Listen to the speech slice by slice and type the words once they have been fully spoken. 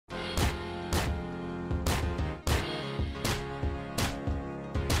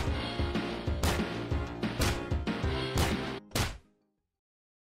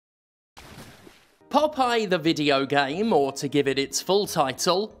Popeye the video game, or to give it its full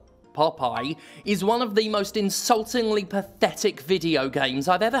title, Popeye, is one of the most insultingly pathetic video games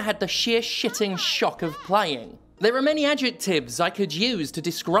I've ever had the sheer shitting shock of playing. There are many adjectives I could use to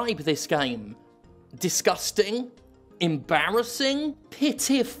describe this game. Disgusting, embarrassing,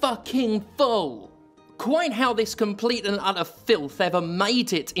 pitiful. Quite how this complete and utter filth ever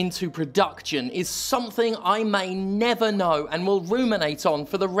made it into production is something I may never know and will ruminate on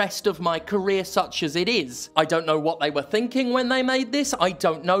for the rest of my career, such as it is. I don't know what they were thinking when they made this. I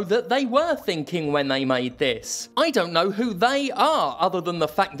don't know that they were thinking when they made this. I don't know who they are, other than the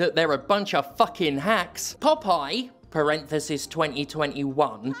fact that they're a bunch of fucking hacks. Popeye, parenthesis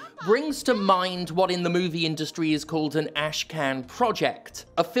 2021, brings to mind what in the movie industry is called an ashcan project.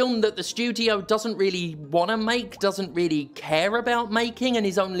 A film that the studio doesn't really want to make, doesn't really care about making, and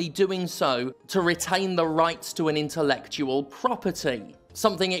is only doing so to retain the rights to an intellectual property.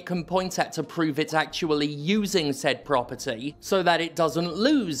 Something it can point at to prove it's actually using said property, so that it doesn't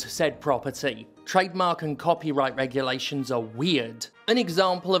lose said property. Trademark and copyright regulations are weird. An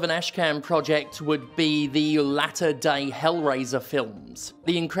example of an ashcan project would be the latter-day Hellraiser films.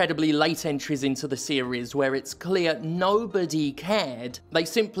 The incredibly late entries into the series where it's clear nobody cared. They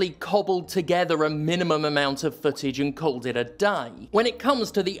simply cobbled together a minimum amount of footage and called it a day. When it comes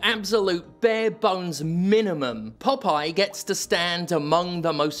to the absolute bare-bones minimum, Popeye gets to stand among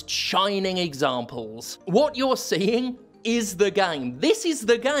the most shining examples. What you're seeing is the game. This is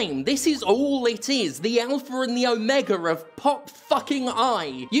the game. This is all it is. The alpha and the omega of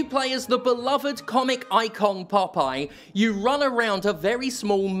Pop-fucking-I. You play as the beloved comic icon Popeye. You run around a very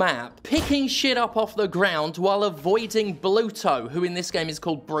small map, picking shit up off the ground while avoiding Bluto, who in this game is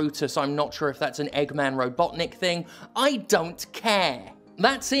called Brutus. I'm not sure if that's an Eggman Robotnik thing. I don't care.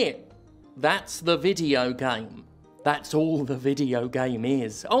 That's it. That's the video game. That's all the video game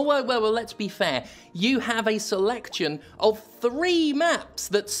is. Oh, well, let's be fair. You have a selection of 3 maps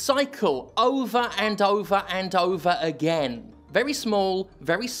that cycle over and over and over again. Very small,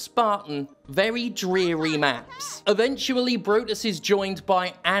 very Spartan, very dreary maps. Eventually, Brutus is joined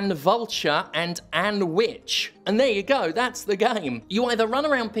by Ann Vulture and Ann Witch. And there you go, that's the game. You either run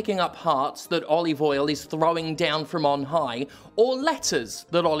around picking up hearts that Olive Oyl is throwing down from on high, or letters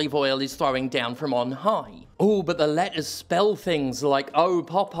that Olive Oyl is throwing down from on high. Oh, but the letters spell things like, "Oh,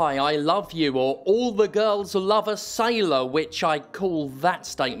 Popeye, I love you," or "All the girls love a sailor," which I call that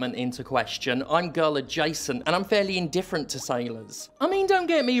statement into question. I'm girl adjacent, and I'm fairly indifferent to sailors. I mean, don't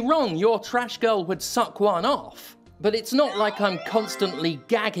get me wrong, your trash girl would suck one off. But it's not like I'm constantly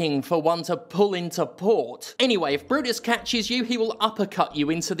gagging for one to pull into port. Anyway, if Brutus catches you, he will uppercut you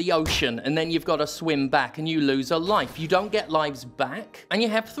into the ocean, and then you've got to swim back and you lose a life. You don't get lives back, and you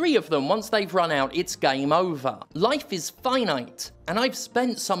have 3 of them. Once they've run out, it's game over. Life is finite, and I've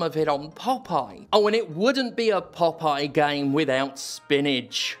spent some of it on Popeye. Oh, and it wouldn't be a Popeye game without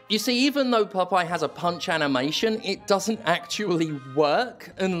spinach. You see, even though Popeye has a punch animation, it doesn't actually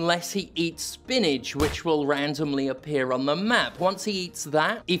work unless he eats spinach, which will randomly appear on the map. Once he eats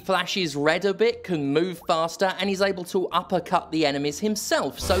that, he flashes red a bit, can move faster, and he's able to uppercut the enemies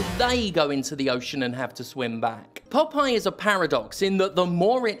himself, so they go into the ocean and have to swim back. Popeye is a paradox in that the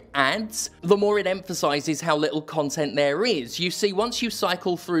more it adds, the more it emphasizes how little content there is. You see, once you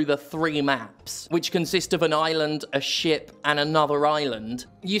cycle through the 3 maps, which consist of an island, a ship, and another island,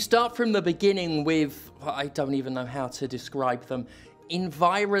 you start from the beginning with, I don't even know how to describe them,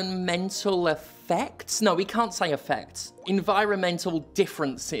 environmental effects? No, we can't say effects. Environmental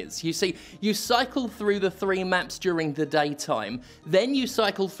differences. You see, you cycle through the 3 maps during the daytime, then you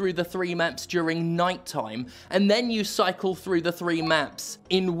cycle through the 3 maps during nighttime, and then you cycle through the 3 maps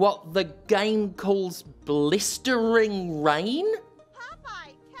in what the game calls blistering rain?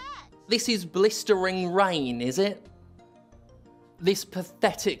 Popeye, catch! This is blistering rain, is it? This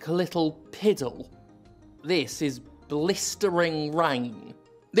pathetic little piddle. This is blistering rain.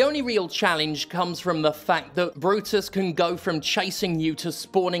 The only real challenge comes from the fact that Brutus can go from chasing you to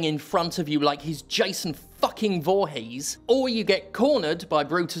spawning in front of you like he's Jason fucking Voorhees, or you get cornered by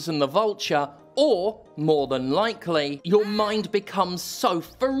Brutus and the Vulture, or, more than likely, your mind becomes so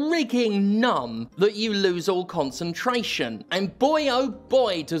frigging numb that you lose all concentration. And boy oh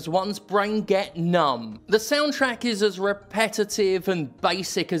boy does one's brain get numb. The soundtrack is as repetitive and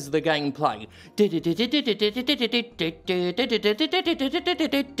basic as the gameplay.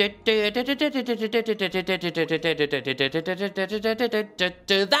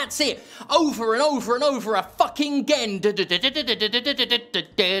 That's it! Over and over and over a fucking again.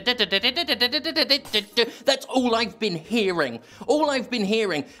 That's all I I've been hearing. All I've been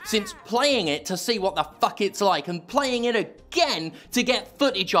hearing since playing it to see what the fuck it's like and playing it again to get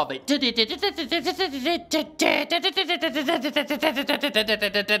footage of it.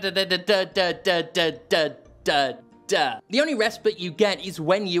 The only respite you get is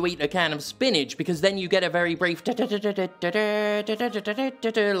when you eat a can of spinach, because then you get a very brief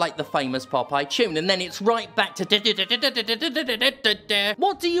like the famous Popeye tune, and then it's right back to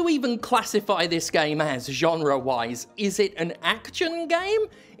What do you even classify this game as, genre-wise? Is it an action game?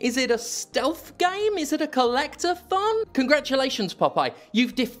 Is it a stealth game? Is it a collectathon? Congratulations, Popeye.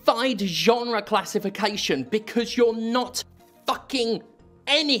 You've defied genre classification because you're not fucking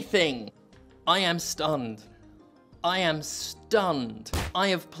anything. I am stunned. I am stunned. I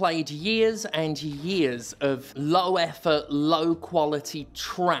have played years and years of low effort, low quality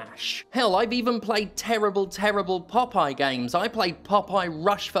trash. Hell, I've even played terrible Popeye games. I played Popeye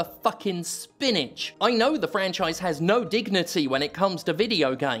Rush for fucking Spinach. I know the franchise has no dignity when it comes to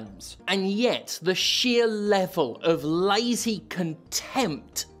video games. And yet, the sheer level of lazy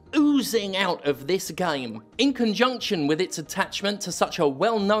contempt oozing out of this game, in conjunction with its attachment to such a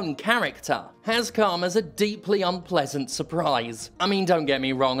well-known character, has come as a deeply unpleasant surprise. I mean, don't get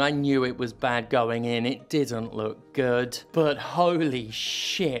me wrong, I knew it was bad going in, it didn't look good, but holy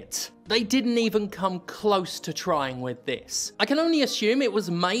shit. They didn't even come close to trying with this. I can only assume it was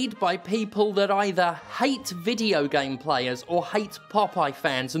made by people that either hate video game players or hate Popeye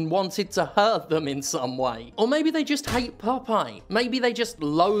fans and wanted to hurt them in some way. Or maybe they just hate Popeye. Maybe they just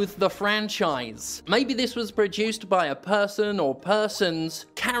loathe the franchise. Maybe this was produced by a person or persons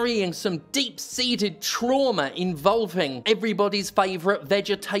carrying some deep-seated trauma involving everybody's favourite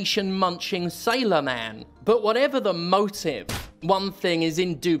vegetation-munching sailor man. But whatever the motive, one thing is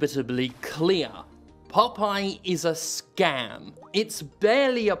indubitably clear. Popeye is a scam. It's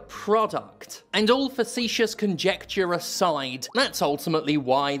barely a product. And all facetious conjecture aside, that's ultimately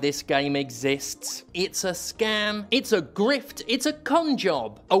why this game exists. It's a scam, it's a grift, it's a con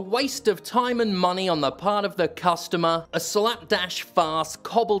job, a waste of time and money on the part of the customer, a slapdash farce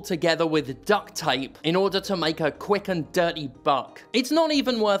cobbled together with duct tape in order to make a quick and dirty buck. It's not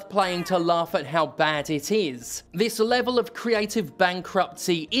even worth playing to laugh at how bad it is. This level of creative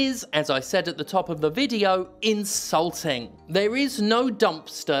bankruptcy is, as I said at the top of the video, insulting. There is no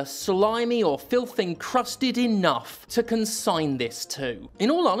dumpster slimy or filth encrusted enough to consign this to. In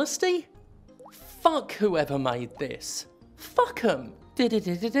all honesty, fuck whoever made this. Fuck 'em.